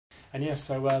And yes,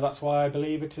 so that's why I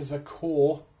believe it is a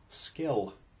core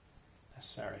skill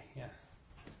necessary. Yeah.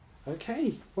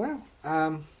 Okay, well,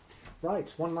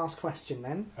 right, one last question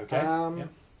then. Okay. Yeah.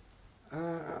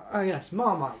 Oh yes,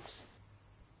 Marmite.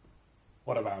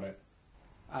 What about it?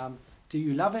 Do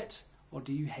you love it or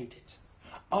do you hate it?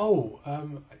 Oh,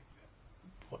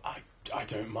 I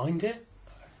don't mind it.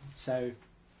 So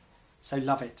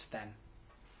love it then.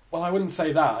 Well, I wouldn't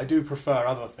say that. I do prefer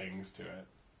other things to it.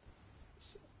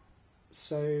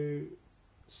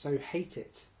 So hate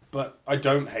it. But I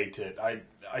don't hate it.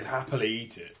 I'd happily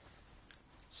eat it.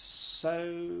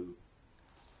 So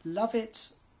love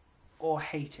it or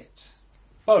hate it?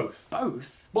 Both.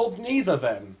 Both? Well, neither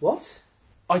then. What?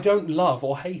 I don't love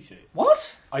or hate it.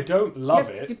 What? I don't love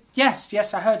it.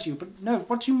 Yes, I heard you, but no,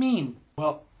 what do you mean?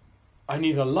 Well, I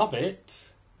neither love it,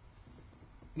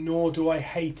 nor do I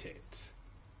hate it.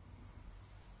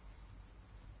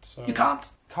 So You can't.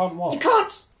 Can't what? You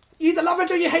can't. You either love it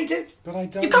or you hate it. But I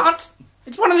don't. You can't.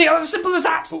 It's one or the other, simple as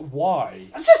that. But why?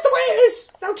 That's just the way it is.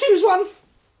 Now choose one.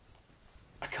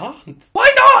 I can't.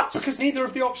 Why not? Because neither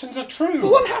of the options are true.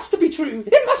 But one has to be true.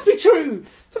 It must be true.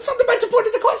 The fundamental point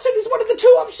of the question is one of the two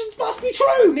options must be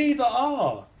true. Neither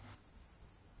are.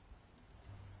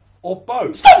 Or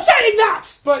both. Stop saying that!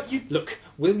 But you... Look,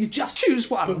 will you just choose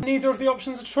one? But neither of the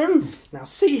options are true. Now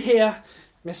see here,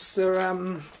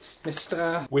 Mr.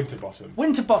 Winterbottom.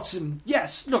 Winterbottom.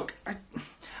 Yes, look,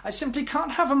 I simply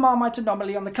can't have a Marmite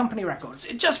anomaly on the company records.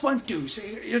 It just won't do, so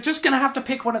you're just going to have to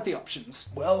pick one of the options.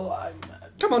 Well, I'm...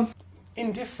 Come on.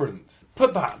 Indifferent.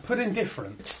 Put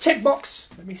indifferent. It's tick box.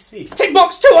 Let me see. Tick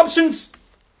box, two options!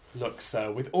 Look,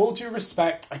 sir, with all due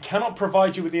respect, I cannot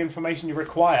provide you with the information you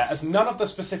require, as none of the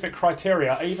specific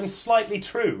criteria are even slightly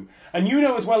true. And you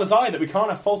know as well as I that we can't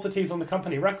have falsities on the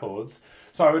company records,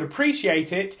 so I would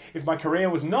appreciate it if my career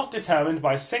was not determined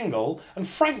by a single, and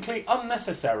frankly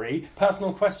unnecessary,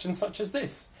 personal question such as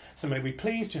this. So may we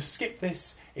please just skip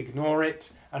this, ignore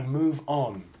it, and move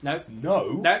on. No.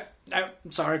 No? No,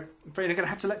 I'm sorry. I'm afraid I'm going to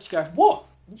have to let you go. What?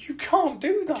 You can't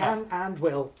do that. Can and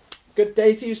will. Good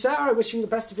day to you, sir. I wish you the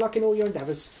best of luck in all your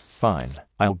endeavours. Fine,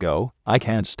 I'll go. I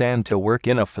can't stand to work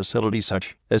in a facility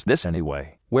such as this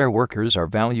anyway, where workers are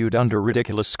valued under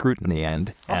ridiculous scrutiny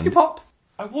and... Off you pop.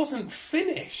 I wasn't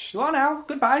finished. You are now.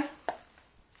 Goodbye.